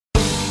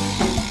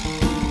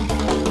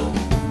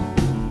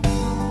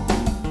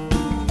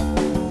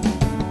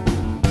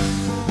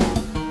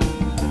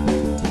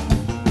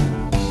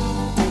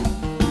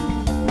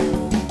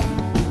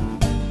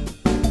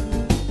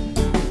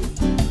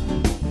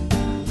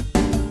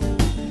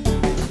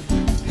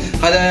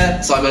Hi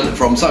there, Simon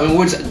from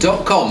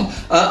simonwoods.com.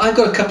 I've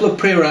got a couple of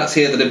Priorats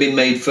here that have been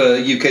made for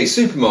UK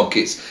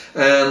supermarkets,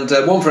 and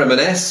one for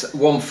M&S,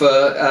 one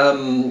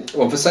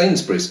for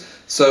Sainsbury's.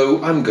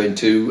 So I'm going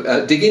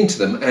to dig into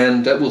them,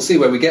 and we'll see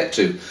where we get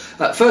to.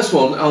 First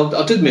one,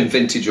 I'll do them in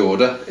vintage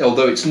order,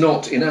 although it's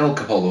not in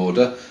alcohol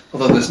order,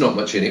 although there's not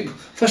much in it.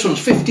 First one's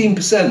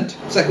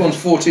 15%, second one's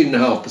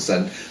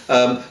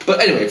 14.5%. But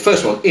anyway,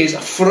 first one is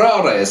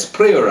Frares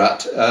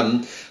Priorat,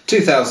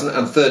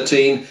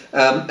 2013,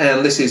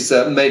 and this is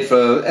made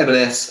for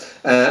M&S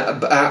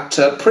at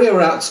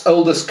Priorat's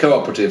oldest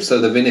cooperative,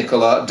 so the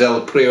Vinicola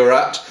del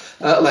Priorat.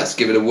 Let's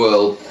give it a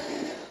whirl.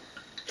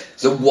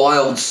 There's a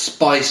wild,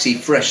 spicy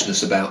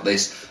freshness about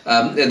this.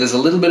 And there's a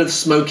little bit of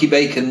smoky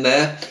bacon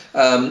there,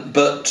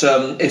 but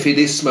if it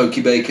is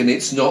smoky bacon,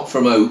 it's not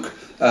from oak.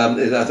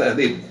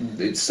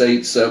 It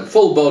states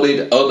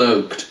full-bodied,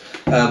 unoaked.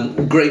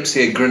 Grapes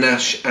here,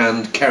 Grenache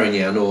and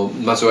Carignan, or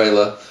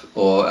Mazuela,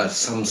 or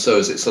Samso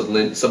as it's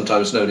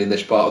sometimes known in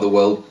this part of the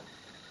world.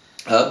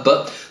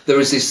 But there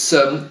is this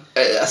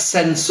a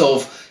sense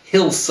of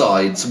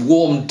hillsides,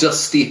 warm,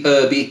 dusty,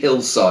 herby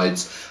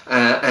hillsides,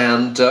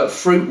 and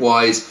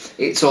fruit-wise,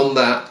 it's on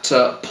that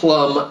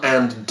plum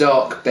and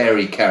dark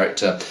berry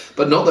character,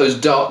 but not those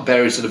dark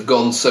berries that have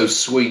gone so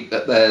sweet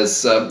that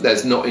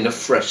there's not enough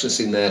freshness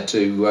in there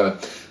to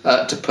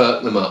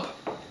perk them up.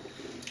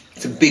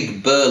 It's a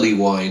big burly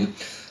wine,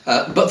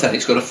 but then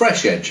it's got a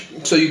fresh edge.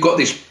 So you've got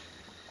this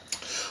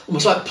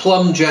almost like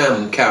plum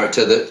jam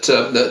character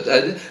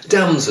that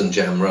damson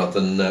jam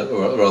rather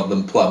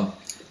than plum.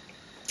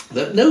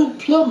 No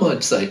plum,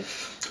 I'd say.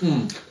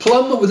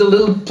 Plum with a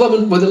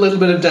little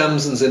bit of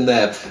damsons in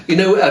there. You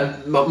know,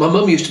 my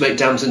mum used to make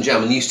damson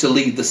jam and used to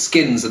leave the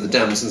skins of the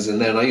damsons in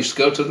there, and I used to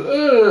go to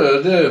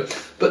no.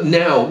 But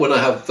now when I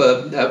have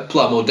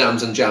plum or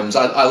damson jams,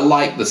 I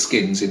like the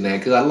skins in there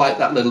because I like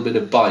that little bit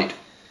of bite.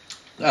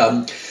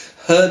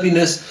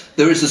 Herbiness.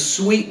 There is a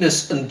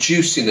sweetness and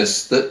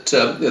juiciness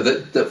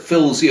that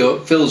fills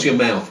your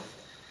mouth,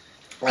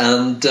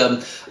 and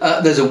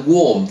there's a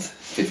warmth.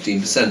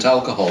 15%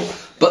 alcohol,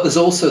 but there's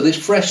also this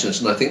freshness,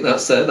 and I think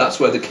that's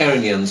where the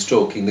Carignan's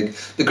talking.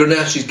 The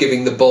Grenache is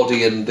giving the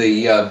body and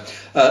the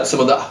some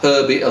of that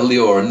herby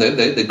allure, and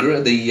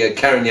the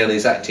Carignan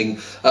is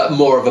acting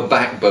more of a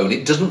backbone.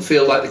 It doesn't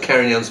feel like the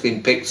Carignan's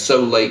been picked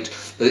so late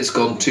that it's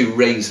gone too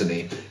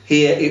raisiny.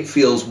 Here it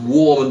feels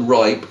warm and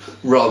ripe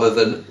rather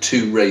than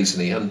too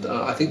raisiny, and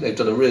I think they've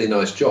done a really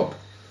nice job.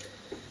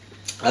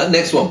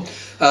 Next one.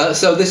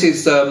 So this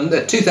is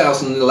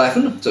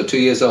 2011, so 2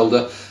 years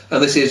older,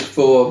 and this is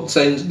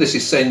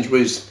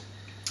Sainsbury's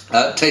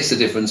Taste the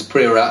Difference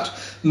Priorat,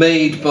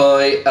 made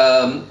by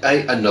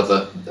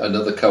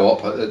another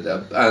co-op,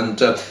 and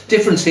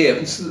difference here,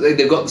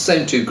 they've got the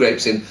same two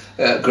grapes in,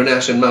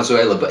 Grenache and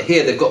Mazuela, but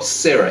here they've got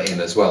Syrah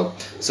in as well.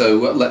 So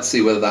let's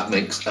see whether that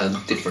makes a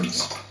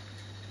difference.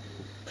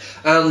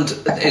 And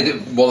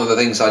one of the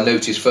things I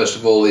noticed first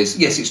of all is,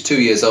 yes, it's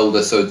 2 years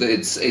older, so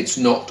it's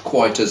not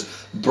quite as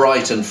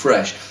bright and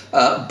fresh.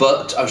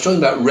 But I was talking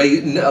about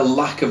a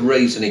lack of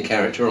raisiny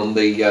character on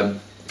the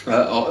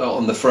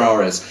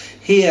Frares.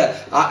 Here,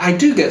 I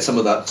do get some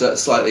of that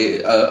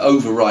slightly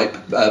overripe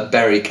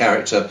berry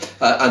character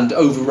and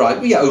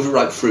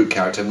overripe fruit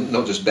character,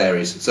 not just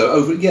berries.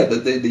 So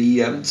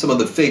some of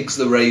the figs,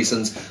 the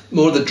raisins,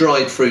 more the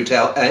dried fruit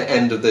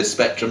end of the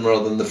spectrum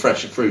rather than the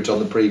fresher fruit on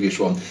the previous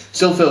one.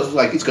 Still feels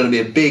like it's going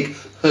to be a big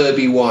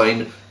herby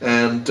wine,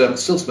 and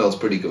still smells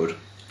pretty good.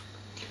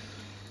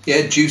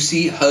 Yeah,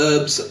 juicy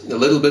herbs, a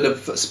little bit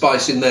of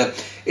spice in there.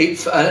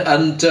 There's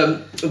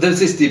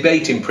this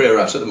debate in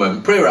Priorat at the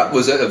moment. Priorat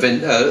was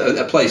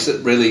a place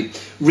that really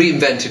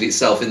reinvented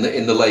itself in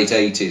the late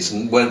 80s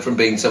and went from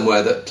being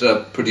somewhere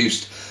that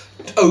produced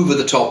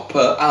over-the-top,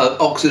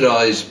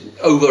 oxidised,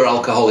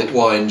 over-alcoholic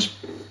wines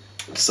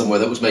to somewhere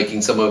that was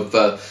making some of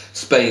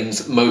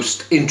Spain's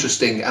most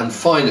interesting and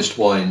finest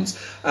wines.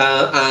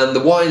 And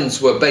the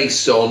wines were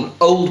based on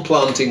old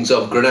plantings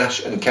of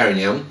Grenache and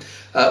Carignan,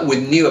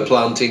 with newer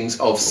plantings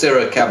of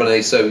Syrah,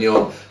 Cabernet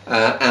Sauvignon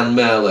and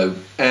Merlot.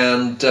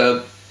 And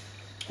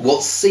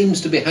what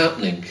seems to be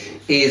happening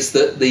is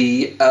that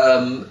the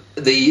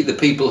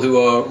people who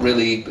are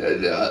really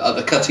at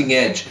the cutting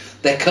edge,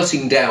 they're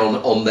cutting down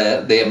on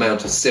the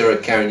amount of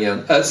Syrah,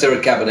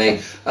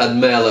 Cabernet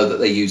and Merlot that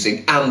they're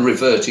using, and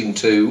reverting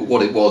to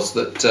what it was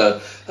that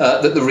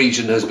the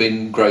region has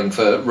been growing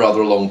for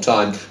rather a long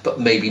time, but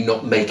maybe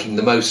not making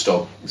the most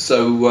of.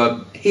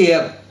 So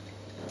here,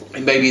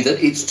 it may be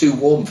that it's too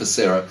warm for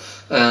Syrah,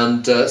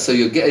 and so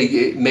you'll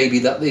get maybe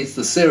that it's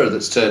the Syrah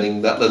that's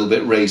turning that little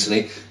bit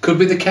raisiny. Could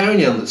be the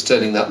Carignan that's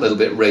turning that little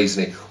bit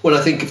raisiny. When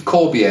I think of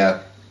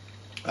Corbière,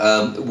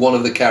 one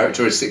of the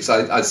characteristics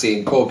I see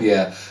in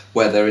Corbière,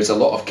 where there is a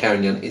lot of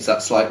Carignan, is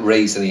that slight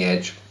raisiny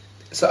edge.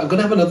 So I'm going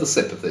to have another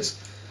sip of this.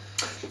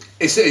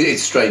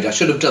 It's strange. I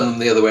should have done them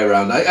the other way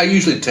around. I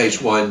usually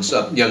taste wines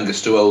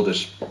youngest to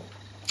oldest,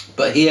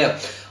 but here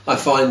I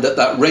find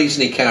that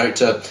raisiny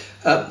character.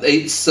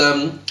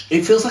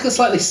 It feels like a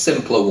slightly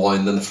simpler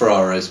wine than the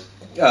Frares,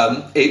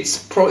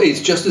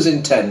 It's just as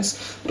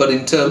intense, but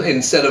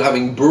instead of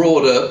having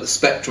broader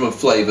spectrum of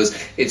flavours,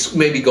 it's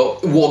maybe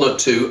got one or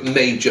two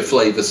major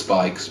flavour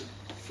spikes.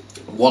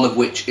 One of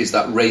which is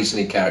that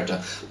raisiny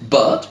character,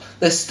 but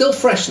there's still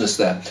freshness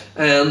there,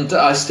 and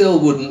I still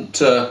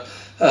wouldn't.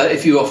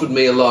 If you offered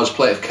me a large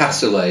plate of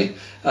cassoulet,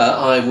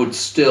 I would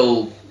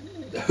still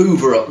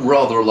hoover up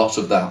rather a lot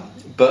of that.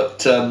 But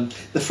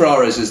the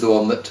Frares is the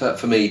one that,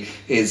 for me,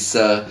 is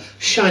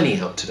shining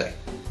out today.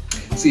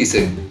 See you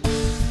soon.